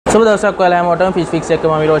සුබ දවසක් ඔයාලා හැමෝටම FishFix එක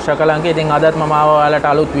මම Irosh Akalanka. ඉතින් අදත් මම ආවා ඔයාලට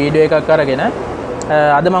අලුත් වීඩියෝ එකක් අරගෙන.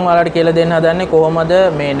 අද මම ඔයාලට කියලා දෙන්න හදන්නේ කොහොමද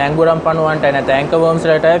මේ නැංගුරම් පණුවන්ට නැත්නම් ඇන්කර් වර්ම්ස්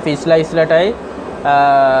වලටයි ෆිෂ් ලයිස් වලටයි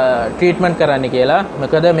ට්‍රීට්මන්ට් කරන්න කියලා.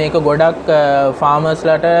 මොකද මේක ගොඩක් ෆාමර්ස්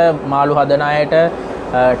ලට මාළු හදන අයට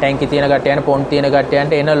ටැංකි තියෙන කට්ටියන්ට පොන්ඩ් තියෙන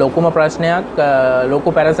කට්ටියන්ට එන ලොකුම ප්‍රශ්නයක්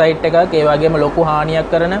ලොකු පැරසයිට් එකක් ඒ වගේම ලොකු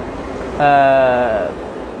හානියක් කරන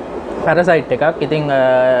පැරසයිට් එකක්. ඉතින්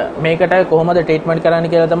මේකට කොහොමද ට්‍රීට්මන්ට් කරන්න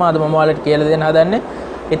කියලා තමයි අද මම ඔයාලට කියලා දෙන්න හදන්නේ.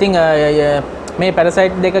 ඉතින් මේ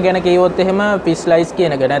පැරසයිට් දෙක ගැන කිව්වොත් එහෙම ෆිෂ් ලයිස්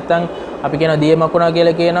කියන එක නැත්නම් අපි කියනවා දිය මකුණා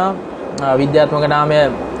කියලා කියනවා, විද්‍යාත්මක නාමය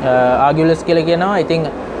ආගියුලස් කියලා කියනවා. ඉතින්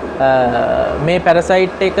මේ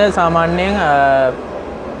පැරසයිට් එක සාමාන්‍යයෙන්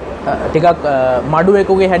ටිකක්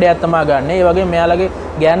මඩුවෙකුගේ හැඩයක් තමයි ගන්න. ඒ වගේම මෙයාලගේ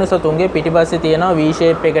ගෑනු සතුන්ගේ පිටිපස්සේ තියෙනවා V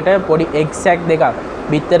shape එකට පොඩි egg sac දෙකක්.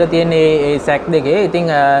 බිත්තර තියෙන මේ sac දෙකේ.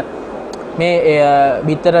 ඉතින් මේ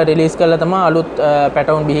බිත්තර රිලීස් කරලා තමයි අලුත්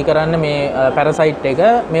පැටවුන් බිහි කරන්න මේ පැරසයිට් එක.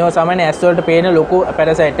 මේවා සාමාන්‍ය ඇස් වලට පේන ලොකු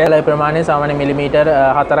පැරසයිට් එක. ඒ ප්‍රමාණය සාමාන්‍ය මිලිමීටර්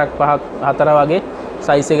 4 වගේ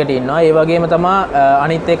සයිස් එකට ඉන්නවා. ඒ වගේම තමයි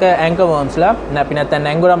අනිත් එක ඇන්කර් වර්ම්ස්ලා අපි නැත්නම්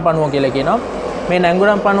නැංගුරම් පණුව කියලා කියනවා. මේ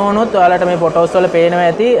නැංගුරම් පණුවනොත් ඔයාලට මේ ෆොටෝස් වල පේනවා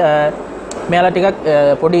ඇති. මෙයාලා ටිකක්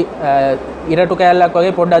පොඩි ඉරටු කෑල්ලක්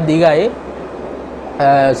වගේ පොඩ්ඩක් දිගයි.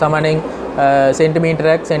 සාමාන්‍යයෙන්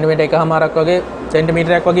සෙන්ටිමීටරයක් එකමාරක් වගේ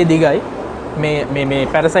සෙන්ටිමීටරයක් වගේ දිගයි මේ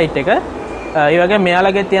පැරසයිට් එක. ඒ වගේම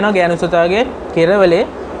මෙයාලගේ තියෙනවා ගෑනු සතාගේ කෙරවලේ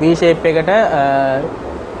V shape එකට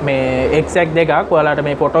මේ එක්සැක්ට් දෙකක් ඔයාලට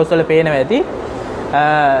මේ ෆොටෝස් වල පේනවා ඇති.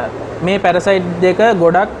 මේ පැරසයිට් දෙක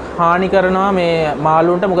ගොඩක් හානි කරනවා මේ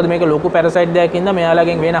මාළුන්ට. මොකද මේක ලොකු පැරසයිට් දෙකක් ඉඳලා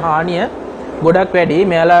මෙයාලගෙන් වෙන හානිය ගොඩක් වැඩි.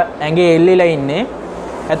 මෙයාලා ඇඟේ එල්ලිලා ඉන්නේ.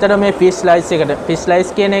 ඇත්තටම මේ ෆිෂ් ලයිස් එකට ෆිෂ්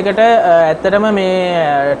ලයිස් කියන එකට ඇත්තටම මේ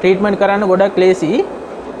ට්‍රීට්මන්ට් කරන්න ගොඩක් ලේසි.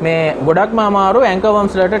 මේ ගොඩක්ම අමාරු ඇන්කර්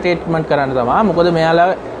වර්ම්ස් වලට ට්‍රීට්මන්ට් කරන්න තමයි. මොකද මෙයාලා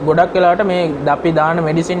ගොඩක් වෙලාවට මේ අපි දාන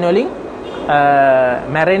මෙඩිසින් වලින්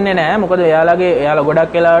මැරෙන්නේ නැහැ. මොකද එයාලා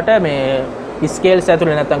ගොඩක් වෙලාවට මේ ස්කේල්ස්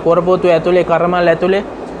ඇතුලේ නැත්නම් කොරපොතු ඇතුලේ කර්මල් ඇතුලේ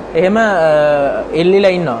එහෙම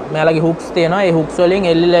එල්ලිලා ඉන්නවා. මෙයාලගේ හුක්ස් තියෙනවා. ඒ හුක්ස් වලින්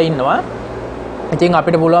එල්ලිලා ඉන්නවා. ඉතින්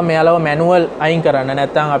අපිට පුළුවන් මෙයාලව මැනුවල් අයින් කරන්න.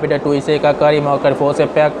 නැත්නම් අපිට ටුයිස් එකක් හරි මොකක් හරි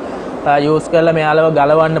ෆෝසෙප් එකක් යූස් කරලා මෙයාලව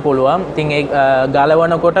ගලවන්න පුළුවන්. ඉතින් ඒ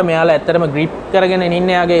ගලවනකොට මෙයාලා ඇත්තටම ග්‍රිප් කරගෙන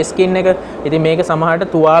ඉන්නේ යාගේ ස්කින් එක. ඉතින් මේක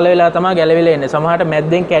සමහරට තුවාල වෙලා තමයි ගැලවිලා එන්නේ. සමහරට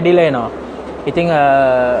මැද්දෙන් කැඩිලා එනවා. ඉතින්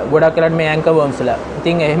ගොඩක් වෙලාවට මේ ඇන්කර් වර්ම්ස්ලා.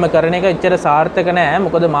 ඉතින් එහෙම කරන එක එච්චර සාර්ථක නෑ.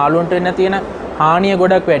 මොකද මාළුන්ට වෙන්න තියෙන හානිය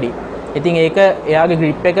ගොඩක් වැඩි. ඉතින් ඒක එයාගේ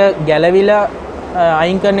ග්‍රිප් එක ගැලවිලා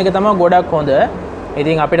අයින් කරන එක තමයි ගොඩක් හොඳ.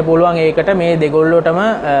 ඉතින් අපිට පුළුවන් ඒකට මේ දෙගොල්ලොටම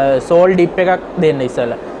සෝල් ඩිප් එකක් දෙන්න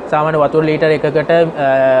ඉස්සලා. සාමාන්‍ය වතුර ලීටර් එකකට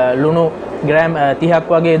ලුණු ග්‍රෑම් 30ක්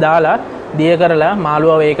වගේ දාලා දිය කරලා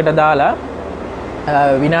මාළුවව ඒකට දාලා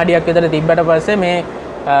විනාඩියක් විතර තිබ්බට පස්සේ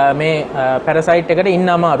මේ පැරසයිට් එකට ඉන්න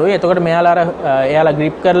අමාරුයි. එතකොට එයාලා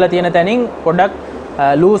ග්‍රිප් කරලා තියෙන තැනින් පොඩ්ඩක්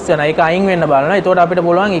ලූස් වෙනවා. ඒක අයින් වෙන්න බලනවා. එතකොට අපිට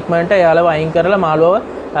පුළුවන් ඉක්මනට එයාලව අයින් කරලා මාළුවව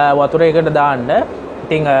වතුරයකට දාන්න.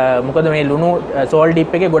 ඉතින් මොකද මේ ලුණු සෝල්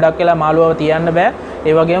ඩිප් එකේ ගොඩක් වෙලා මාළුවව තියන්න බෑ.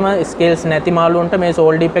 ඒ වගේම ස්කේල්ස් නැති මාළුන්ට මේ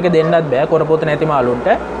සෝල් ඩිප් එක දෙන්නත් බෑ, කොරපොත නැති මාළුන්ට.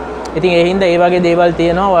 ඉතින් ඒ හින්දා ඒ වගේ දේවල්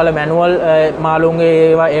තියෙනවා. ඔයාලා මැනුවල් මාළුන්ගේ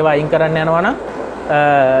ඒවා අයින් කරන්න යනවා නම්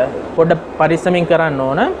පොඩ්ඩක් පරිස්සමින් කරන්න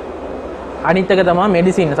ඕන. අනිත් එක තමයි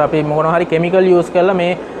මෙඩිසින්ස්. අපි මොනවා හරි කෙමිකල් යූස් කරලා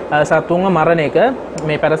මේ සතුන්ව මරණ එක,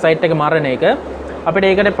 මේ පැරසයිට් එක මරණ එක අපිට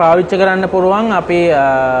ඒකට පාවිච්චි කරන්න පුළුවන්. අපි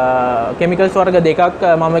කෙමිකල්ස් වර්ග දෙකක්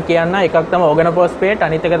මම කියන්න. එකක් තමයි ඕගනොෆොස්ෆේට්,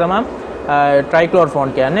 අනිත් එක තමයි trichlorfon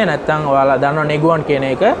කියන්නේ. නැත්නම් ඔයාලා දන්නවා neguvon කියන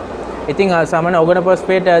එක. ඉතින් සාමාන්‍ය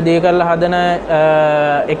ඕගනොෆොස්ෆේට් දී කරලා හදන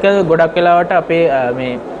එක ගොඩක් වෙලාවට අපේ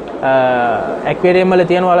මේ ඇක්වේරියම් වල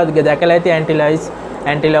තියෙන ඔයාලා දැකලා ඇති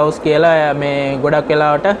ඇන්ටිලවුස් කියලා මේ ගොඩක්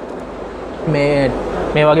වෙලාවට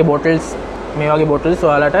මේ වගේ බොටල්ස්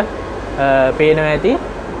ඔයාලට පේනවා ඇති.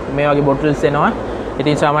 මේ වගේ බොටල්ස් එනවා.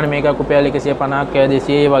 ඉතින් සාමාන්‍ය මේක රුපියල් 150ක්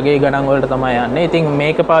 200 වගේ ගණන් වලට තමයි යන්නේ. ඉතින්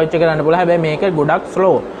මේක පාවිච්චි කරන්න පුළුවන්. හැබැයි මේක ගොඩක්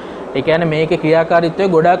ස්ලෝ. ඒ කියන්නේ මේකේ ක්‍රියාකාරීත්වය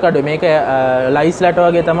ගොඩක් අඩුයි. මේක ලයිස්ලට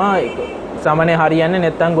වගේ තමයි සාමාන්‍ය හරියන්නේ.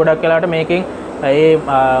 නැත්නම් ගොඩක් වෙලාවට මේකෙන්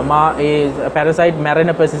ඒ පැරසයිට්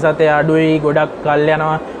මැරෙන ප්‍රතිශතය අඩුයි. ගොඩක් කල්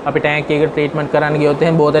යනවා. අපි ටැංක් එකකට ට්‍රීට්මන්ට් කරන්න ගියොත්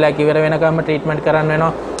එහෙනම් බෝතලයක් ඉවර වෙනකම්ම ට්‍රීට්මන්ට් කරන්න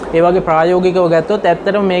වෙනවා. ඒ වගේ ප්‍රායෝගිකව ගත්තොත්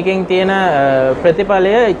ඇත්තටම මේකෙන් තියෙන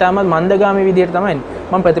ප්‍රතිඵලය ඉතාමත් මන්දගාමී විදිහට තමයි.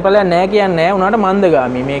 මම ප්‍රතිඵලයක් නැහැ කියන්නේ නැහැ. උනාට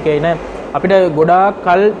මන්දගාමී. මේකේ ඉන අපිට ගොඩාක්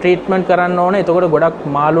කල් ට්‍රීට්මන්ට් කරන්න ඕනේ. එතකොට ගොඩක්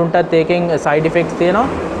මාළුන්ටත් ඒකෙන් සයිඩ් ඉෆෙක්ට්ස් තියෙනවා.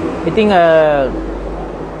 ඉතින්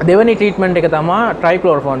දෙවනි ට්‍රීට්මන්ට් එක තමයි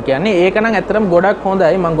trichlorfon කියන්නේ. ඒක නම් ඇත්තටම ගොඩක්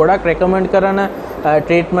හොඳයි. මම ගොඩක් රෙකමන්ඩ් කරන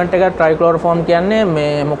ට්‍රීට්මන්ට් එක trichlorfon කියන්නේ.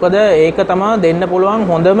 මේ මොකද ඒක තමයි දෙන්න පුළුවන්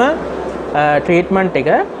හොඳම ට්‍රීට්මන්ට්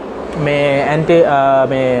එක. මේ ඇන්ටි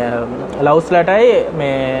මේ ලව්ස් ලටයි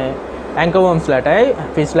මේ ඇන්කර් වර්ම්ස්ලටයි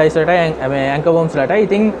ෆිෂ් ලයිස්ලටයි මේ ඇන්කර් වර්ම්ස්ලටයි.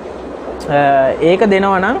 ඉතින් ඒක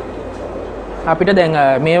දෙනවා නම් අපිට දැන්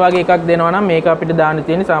මේ වගේ එකක් දෙනවා නම් මේක අපිට දාන්න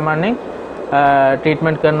තියෙන්නේ සාමාන්‍යයෙන්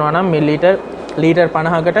ට්‍රීට්මන්ට් කරනවා නම් මිලිලීටර් ලීටර්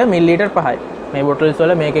 50කට මිලිලීටර් 5යි. මේ බොටල්ස්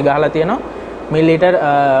වල මේකේ ගහලා තියෙනවා මිලිලීටර්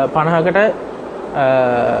 50කට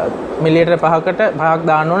මිලිලීටර් 5ක්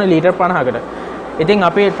දාන්න ඕනේ ලීටර් 50කට. ඉතින්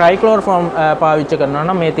අපි ට්‍රයික්ලෝර්ෆෝන් පාවිච්චි කරනවා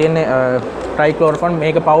නම් මේ තියෙන්නේ ට්‍රයික්ලෝර්ෆෝන්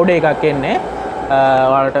මේක පවුඩර් එකක් එන්නේ.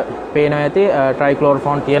 ඔයාලට පේනවා ඇති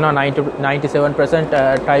ට්‍රයික්ලෝර්ෆෝන් තියෙනවා 97%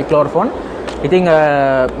 ට්‍රයික්ලෝර්ෆෝන්. ඉතින්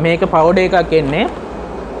මේක පවුඩර් එකක් එන්නේ.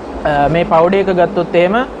 මේ පවුඩර් එක ගත්තොත්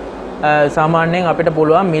එහෙම සාමාන්‍යයෙන් අපිට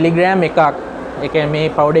පුළුවන් මිලිග්‍රෑම් එකක්. ඒ කියන්නේ මේ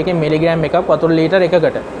පවුඩර් එකෙන් මිලිග්‍රෑම් එකක් වතුර ලීටර්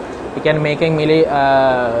එකකට. ඒ කියන්නේ මේකෙන්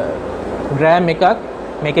ග්‍රෑම් එකක්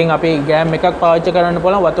මේකෙන් අපි ග්‍රෑම් එකක් පාවිච්චි කරන්න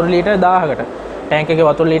පුළුවන් වතුර ලීටර් 1000කට. ටැංක් එකේ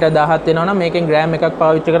වතුර ලීටර් 1000ක් වෙනවා නම් මේකෙන් ග්‍රෑම් එකක්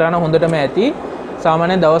පාවිච්චි කරා නම් හොඳටම ඇති.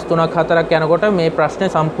 සාමාන්‍යයෙන් දවස් 3ක් 4ක් යනකොට මේ ප්‍රශ්නේ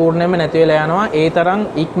සම්පූර්ණයෙන්ම නැති වෙලා යනවා. ඒ තරම්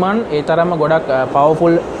ඉක්මන් ඒ තරම්ම ගොඩක්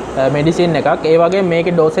පවර්ෆුල් මෙඩිසින් එකක්. ඒ වගේ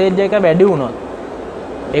මේකේ ඩෝසේජ් එක වැඩි වුණොත්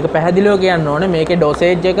ඒක පැහැදිලිව කියන්න ඕනේ මේකේ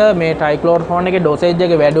ඩෝසේජ් එක මේ ට්‍රයික්ලෝර්ෆෝන් එකේ ඩෝසේජ්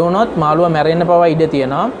එක වැඩි වුණොත් මාළුවා මැරෙන්න පවා ඉඩ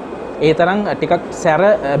තියෙනවා. ඒ තරම් ටිකක් සැර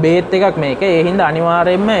බේත් එකක් මේක. ඒ හින්දා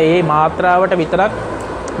අනිවාර්යයෙන්ම මේ මාත්‍රාවට විතරක්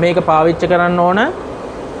මේක පාවිච්චි කරන්න ඕන.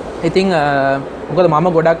 ඉතින් මොකද මම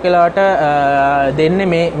ගොඩක් වෙලාවට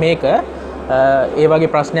දෙන්නේ මේක ඒ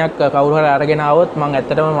වගේ ප්‍රශ්නයක් කවුරු හරි අරගෙන ආවොත් මම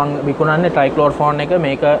ඇත්තටම මම විකුණන්නේ ට්‍රයික්ලෝර්ෆෝන් එක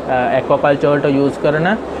මේක ඇක්වාකල්චර් වලට යූස් කරන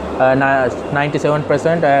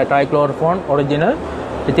 97% ට්‍රයික්ලෝර්ෆෝන් ඔරිජිනල්.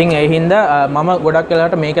 ඉතින් ඒ හින්දා මම ගොඩක්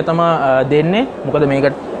වෙලාවට මේක තමයි දෙන්නේ. මොකද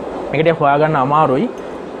මේකට හොයාගන්න අමාරුයි.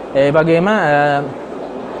 ඒ වගේම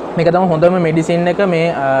මේක තමයි හොඳම මෙඩිසින් එක මේ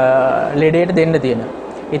ලෙඩේට දෙන්න තියෙන.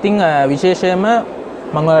 ඉතින් විශේෂයෙන්ම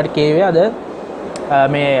මම ඔයාලට කියවේ අද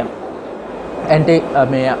මේ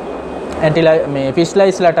මේ ෆිෂ්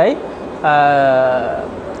ලයිස්ලටයි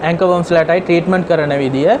ඇන්කර් වර්ම්ස්ලටයි ට්‍රීට්මන්ට් කරන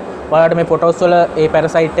විදිය ඔයාලට මේ ෆොටෝස් වල ඒ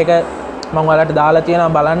පැරසයිට් එක මම ඔයාලට දාලා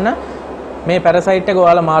තියෙනවා බලන්න. මේ පැරසයිට් එක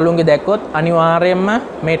ඔයාලා මාළුන්ගේ දැක්කොත් අනිවාර්යයෙන්ම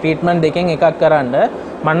මේ ට්‍රීට්මන්ට් දෙකෙන් එකක් කරන්න.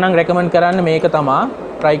 මම නම් රෙකමන්ඩ් කරන්නේ මේක තමයි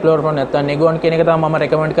ට්‍රයික්ලෝර්ෆෝන් නැත්නම් නෙගුවන් කියන එක තමයි මම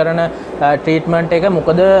රෙකමන්ඩ් කරන ට්‍රීට්මන්ට් එක.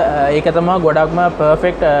 මොකද ඒක තමයි ගොඩක්ම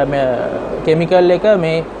පර්ෆෙක්ට් කෙමිකල් එක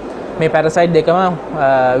මේ පැරසයිට් දෙකම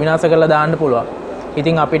විනාශ කරලා දාන්න පුළුවන්.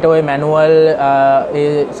 ඉතින් අපිට ওই මැනුවල් ඒ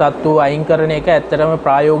සත්තු අයින් කරන එක ඇත්තටම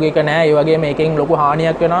ප්‍රායෝගික නෑ. ඒ වගේම මේකෙන් ලොකු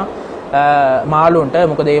හානියක් වෙනවා මාළුන්ට.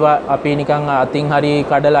 මොකද ඒවා අපි නිකන් අතින් හරි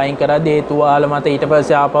කඩලා අයින් කරද්දී ඒ තුවාල මත ඊට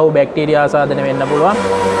පස්සේ ආපහු බැක්ටීරියා ආසාදනය වෙන්න පුළුවන්.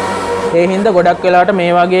 ඒ හින්දා ගොඩක් වෙලාවට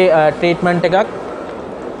මේ වගේ ට්‍රීට්මන්ට් එකක්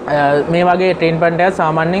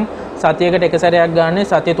සාමාන්‍යයෙන් සතියකට එක සැරයක් ගන්න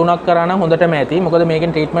සතිය 3ක් කරා නම් හොඳටම ඇති. මොකද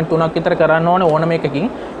මේකෙන් ට්‍රීට්මන්ට් 3ක් විතර කරන්න ඕන ඕනම එකකින්.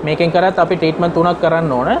 මේකෙන් කරත් අපි ට්‍රීට්මන්ට් 3ක්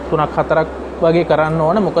කරන්න ඕන. 3ක් 4ක් වගේ කරන්න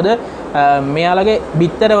ඕන. මොකද මෙයාලගේ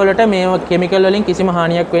බිත්තර වලට මේ කිමිකල් වලින් කිසිම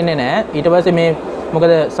හානියක් වෙන්නේ නැහැ. ඊට පස්සේ මේ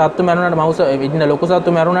මොකද සත්තු මැරුණාට මවුස ඉන්න ලොකු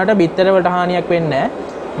සත්තු මැරුණාට බිත්තර වලට හානියක් වෙන්නේ නැහැ.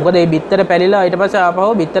 මොකද මේ බිත්තර පැලිලා ඊට පස්සේ ආපහු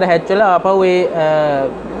බිත්තර හැච් වෙලා ආපහු ඒ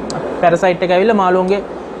පැරසයිට් එක ඇවිල්ලා මාළුන්ගේ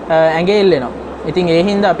ඇඟේ එල්ලෙනවා. ඉතින් ඒ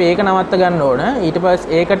හින්දා අපි ඒක නවත්ත ගන්න ඕන. ඊට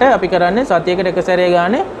පස්සේ ඒකට අපි කරන්නේ සතියකට එක සැරේ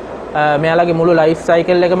ගානේ මෙයාලගේ මුළු ලයිෆ්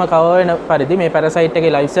සයිකල් එකම කවර් වෙන පරිදි මේ පැරසයිට්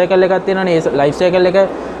එකේ ලයිෆ් සයිකල් එකක් තියෙනවානේ. ඒ ලයිෆ් සයිකල් එක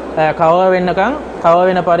කවර්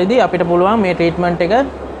වෙන පරිදි අපිට පුළුවන් මේ ට්‍රීට්මන්ට් එක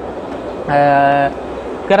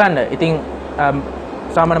කරන්න. ඉතින්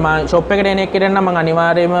සාමාන්‍ය මම ෂොප් එකට එන එක්කෙනෙක් නම් මම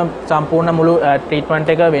අනිවාර්යයෙන්ම සම්පූර්ණ මුළු ට්‍රීට්මන්ට්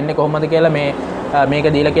එක වෙන්නේ කොහොමද කියලා මේක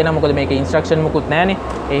දීලා කියනවා. මොකද මේකේ ඉන්ස්ට්‍රක්ෂන් මුකුත් නැහැනේ.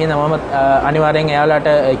 ඒ හින්දා මම අනිවාර්යෙන් එයාලට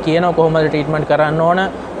කියනවා කොහොමද ට්‍රීට්මන්ට් කරන්න ඕන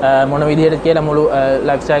මොන විදිහට කියලා මුළු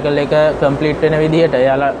ලයිෆ් සයිකල් එක කම්ප්ලීට් වෙන විදිහට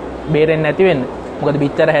එයාලා බේරෙන්නේ නැති වෙන්න. මොකද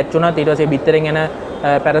බිත්තර හැච්චුණාත් ඊට පස්සේ බිත්තරෙන් එන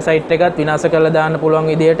පැරසයිට් එකත් විනාශ කරලා දාන්න පුළුවන්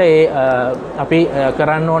විදිහට අපි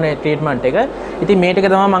කරන්න ඕනේ ට්‍රීට්මන්ට් එක. ඉතින් මේ ටික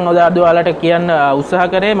තමයි මම අද ඔයාලට කියන්න උත්සාහ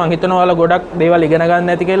කරේ. මම හිතනවා ඔයාලා ගොඩක් දේවල් ඉගෙන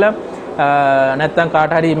ගන්න ඇති කියලා. නැත්තම්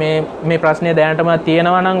කාට හරි මේ ප්‍රශ්නේ දැනටම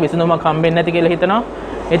තියෙනවා නම් විසඳුමක් හම්බෙන්නේ නැති කියලා හිතනවා.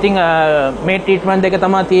 ඉතින් මේ ට්‍රීට්මන්ට් දෙක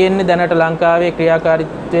තමයි තියෙන්නේ දැනට ලංකාවේ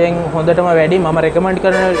ක්‍රියාකාරීත්වයෙන් හොඳටම වැඩි. මම රෙකමන්ඩ්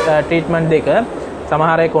කරන ට්‍රීට්මන්ට් දෙක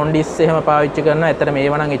සමහර අය කොන්ඩිස් එහෙම පාවිච්චි කරනවා. ඇත්තට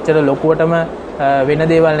මේවා නම් එච්චර ලොකුවටම වෙන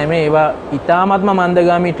දේවල් නෙමෙයි. ඒවා ඉතාමත්ම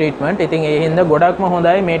මන්දගාමී ට්‍රීට්මන්ට්. ඉතින් ඒ හින්දා ගොඩක්ම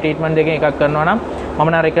හොඳයි මේ ට්‍රීට්මන්ට් දෙකෙන් එකක් කරනවා නම් මම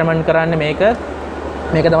නම් රෙකමන්ඩ් කරන්නේ මේක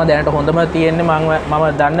තමයි දැනට හොඳම තියෙන්නේ මම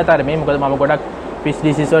දන්න තරමේ. මොකද මම ගොඩක් ෆිෂ්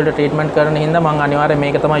ඩිසීස් වලට ට්‍රීට්මන්ට් කරන හින්දා මම අනිවාර්යයෙන්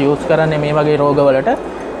මේක තමයි යූස් කරන්නේ මේ වගේ රෝගවලට.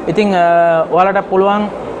 ඉතින් ඔයාලට පුළුවන්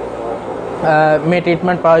මේ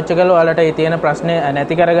ට්‍රීට්මන්ට් පාවිච්චි කරලා ඔයාලට ඒ තියෙන ප්‍රශ්නේ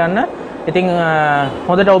නැති කරගන්න. ඉතින්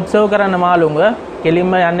හොඳට ඔබ්සර්ව් කරන්න මාළුන්ව.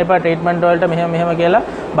 කෙලින්ම යන්න එපා ට්‍රීට්මන්ට් වලට මෙහෙම කියලා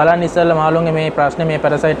බලන්න ඉස්සෙල්ලා මාළුන්ගේ මේ ප්‍රශ්නේ මේ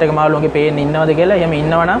පැරසයිට් එක මාළුන්ගේ පේන්නේ ඉන්නවද කියලා. එහෙම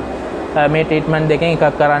ඉන්නවනම් මේ ට්‍රීට්මන්ට් දෙකෙන් එකක්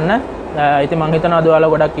කරන්න. ඉතින් මම හිතනවා අද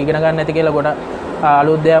ඔයාලා ගොඩක් ඉගෙන ගන්න ඇති කියලා ගොඩක්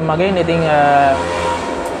අලුත් දෙයක් මගෙන්. ඉතින්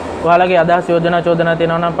ඔයාලගේ අදහස් යෝජනා චෝදනා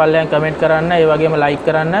තියෙනවා නම් පල්ලෙයන් කමෙන්ට් කරන්න, ඒ වගේම ලයික්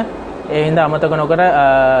කරන්න. ඒ හින්දා අමතක නොකර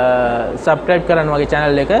සබ්ස්ක්‍රයිබ් කරන්න මගේ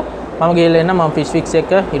channel එක. මම ගිහලා එන්න මම ෆිෂ් ෆික්ස් එක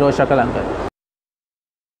Irosh Akalanka.